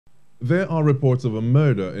There are reports of a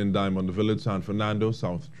murder in Diamond Village, San Fernando,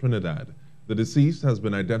 South Trinidad. The deceased has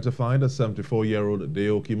been identified as 74-year-old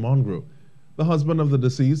Deokie Mongru. The husband of the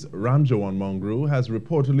deceased, Ramjewan Mongru, has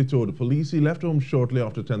reportedly told police he left home shortly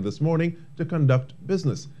after 10 this morning to conduct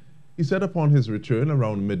business. He said upon his return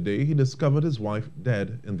around midday, he discovered his wife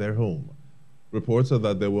dead in their home. Reports are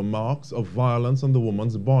that there were marks of violence on the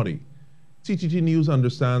woman's body. TTT News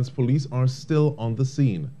understands police are still on the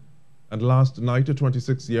scene. And last night, a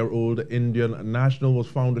 26-year-old Indian national was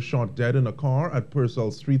found shot dead in a car at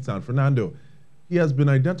Purcell Street, San Fernando. He has been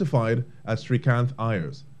identified as Shrikanth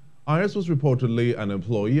Iyers. Iyers was reportedly an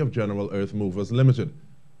employee of General Earth Movers Ltd.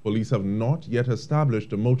 Police have not yet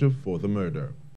established a motive for the murder.